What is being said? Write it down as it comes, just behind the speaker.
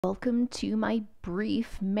Welcome to my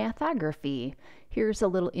brief mathography. Here's a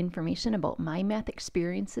little information about my math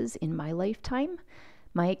experiences in my lifetime.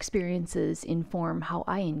 My experiences inform how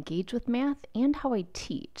I engage with math and how I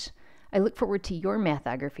teach. I look forward to your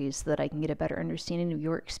mathographies so that I can get a better understanding of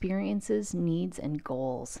your experiences, needs, and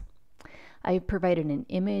goals. I have provided an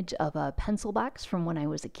image of a pencil box from when I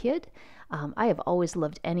was a kid. I have always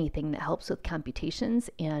loved anything that helps with computations,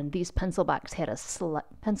 and these pencil boxes had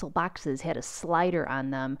a slider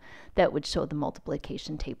on them that would show the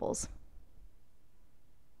multiplication tables.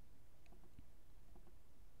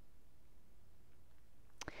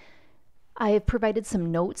 I have provided some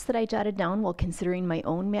notes that I jotted down while considering my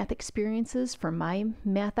own math experiences for my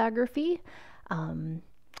mathography.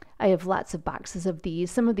 I have lots of boxes of these.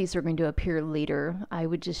 Some of these are going to appear later. I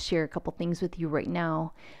would just share a couple things with you right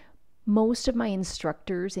now. Most of my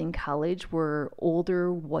instructors in college were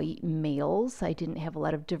older white males. I didn't have a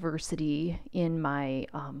lot of diversity in my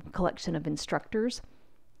collection of instructors.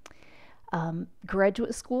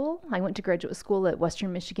 Graduate school, I went to graduate school at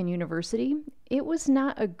Western Michigan University. It was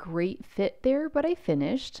not a great fit there, but I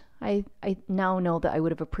finished. I now know that I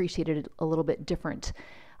would have appreciated a little bit different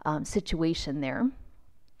situation there.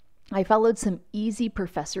 I followed some easy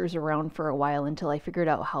professors around for a while until I figured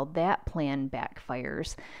out how that plan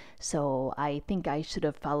backfires. So I think I should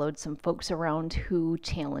have followed some folks around who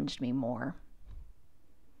challenged me more.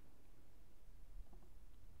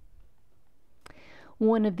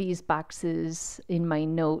 One of these boxes in my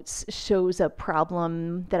notes shows a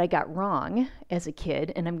problem that I got wrong as a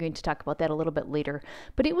kid, and I'm going to talk about that a little bit later.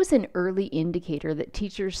 But it was an early indicator that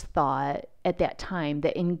teachers thought at that time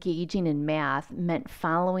that engaging in math meant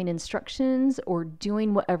following instructions or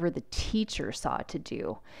doing whatever the teacher saw to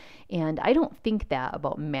do. And I don't think that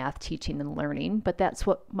about math teaching and learning, but that's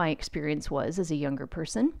what my experience was as a younger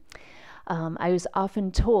person. I was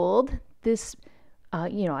often told this.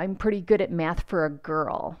 I'm pretty good at math for a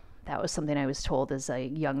girl. That was something I was told as a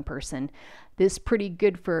young person. This pretty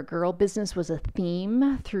good for a girl business was a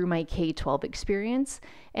theme through my K-12 experience,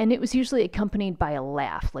 and it was usually accompanied by a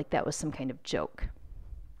laugh, like that was some kind of joke.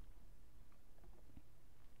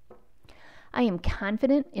 I am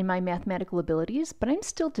confident in my mathematical abilities, but I'm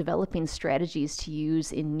still developing strategies to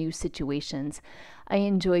use in new situations. I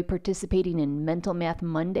enjoy participating in Mental Math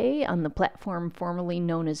Monday on the platform formerly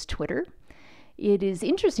known as Twitter. It is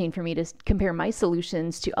interesting for me to compare my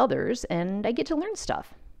solutions to others, and I get to learn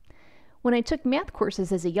stuff. When I took math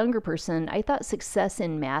courses as a younger person, I thought success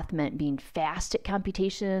in math meant being fast at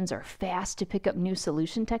computations or fast to pick up new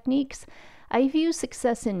solution techniques. I view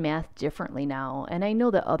success in math differently now, and I know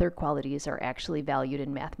that other qualities are actually valued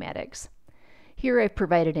in mathematics. Here I've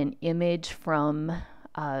provided an image from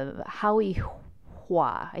Howie,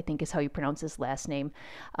 I think is how you pronounce his last name.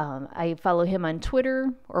 I follow him on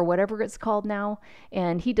Twitter or whatever it's called now,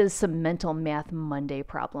 and he does some Mental Math Monday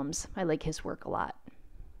problems. I like his work a lot.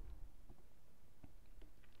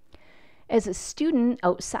 As a student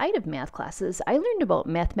outside of math classes, I learned about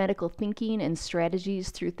mathematical thinking and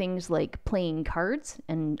strategies through things like playing cards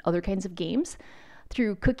and other kinds of games,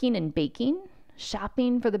 through cooking and baking,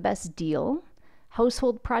 shopping for the best deal,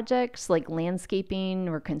 household projects like landscaping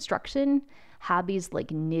or construction, hobbies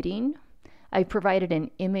like knitting. I provided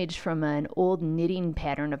an image from an old knitting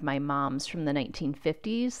pattern of my mom's from the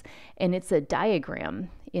 1950s, and it's a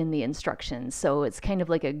diagram in the instructions. So it's kind of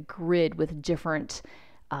like a grid with different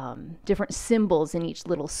symbols in each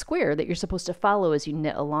little square that you're supposed to follow as you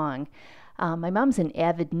knit along. My mom's an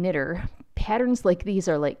avid knitter. Patterns like these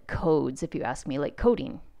are like codes, if you ask me, like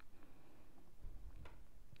coding.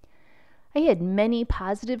 I had many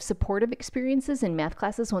positive, supportive experiences in math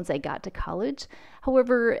classes once I got to college.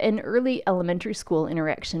 However, an early elementary school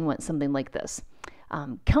interaction went something like this.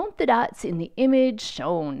 Count the dots in the image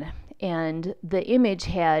shown. And the image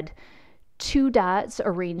had 2 dots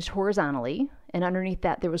arranged horizontally, and underneath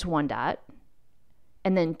that there was 1 dot,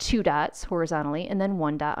 and then 2 dots horizontally, and then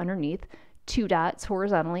 1 dot underneath, 2 dots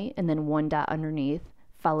horizontally, and then 1 dot underneath,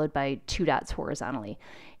 followed by 2 dots horizontally.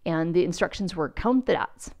 And the instructions were count the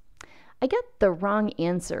dots. I got the wrong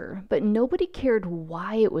answer, but nobody cared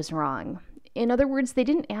why it was wrong. In other words, they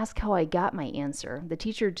didn't ask how I got my answer. The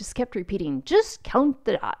teacher just kept repeating, just count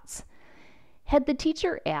the dots. Had the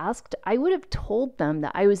teacher asked, I would have told them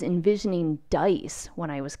that I was envisioning dice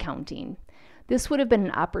when I was counting. This would have been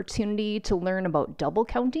an opportunity to learn about double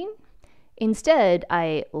counting. Instead,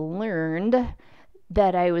 I learned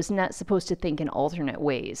that I was not supposed to think in alternate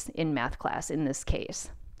ways in math class in this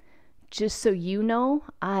case. Just so you know,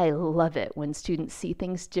 I love it when students see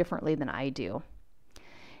things differently than I do.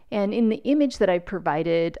 And in the image that I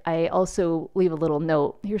provided, I also leave a little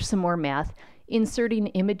note. Here's some more math. Inserting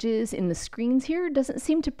images in the screens here doesn't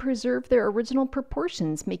seem to preserve their original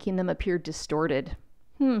proportions, making them appear distorted.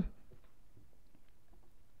 There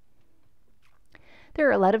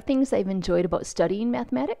are a lot of things I've enjoyed about studying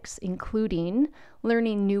mathematics, including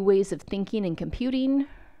learning new ways of thinking and computing,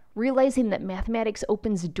 realizing that mathematics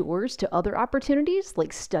opens doors to other opportunities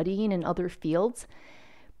like studying in other fields,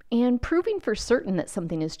 and proving for certain that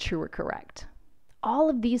something is true or correct. All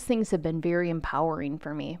of these things have been very empowering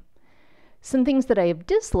for me. Some things that I have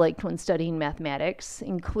disliked when studying mathematics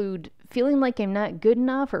include feeling like I'm not good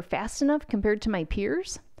enough or fast enough compared to my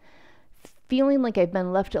peers, feeling like I've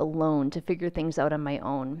been left alone to figure things out on my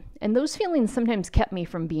own, and those feelings sometimes kept me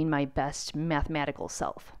from being my best mathematical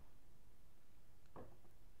self.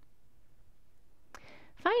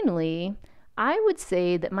 Finally, I would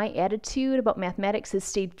say that my attitude about mathematics has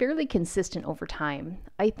stayed fairly consistent over time.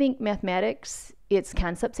 I think mathematics, its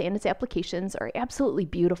concepts and its applications, are absolutely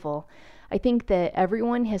beautiful. I think that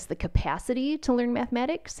everyone has the capacity to learn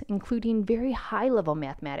mathematics, including very high-level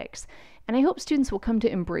mathematics, and I hope students will come to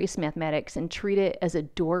embrace mathematics and treat it as a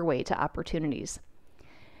doorway to opportunities.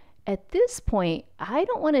 At this point, I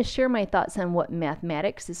don't want to share my thoughts on what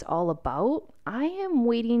mathematics is all about. I am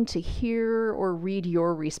waiting to hear or read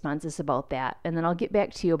your responses about that, and then I'll get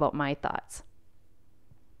back to you about my thoughts.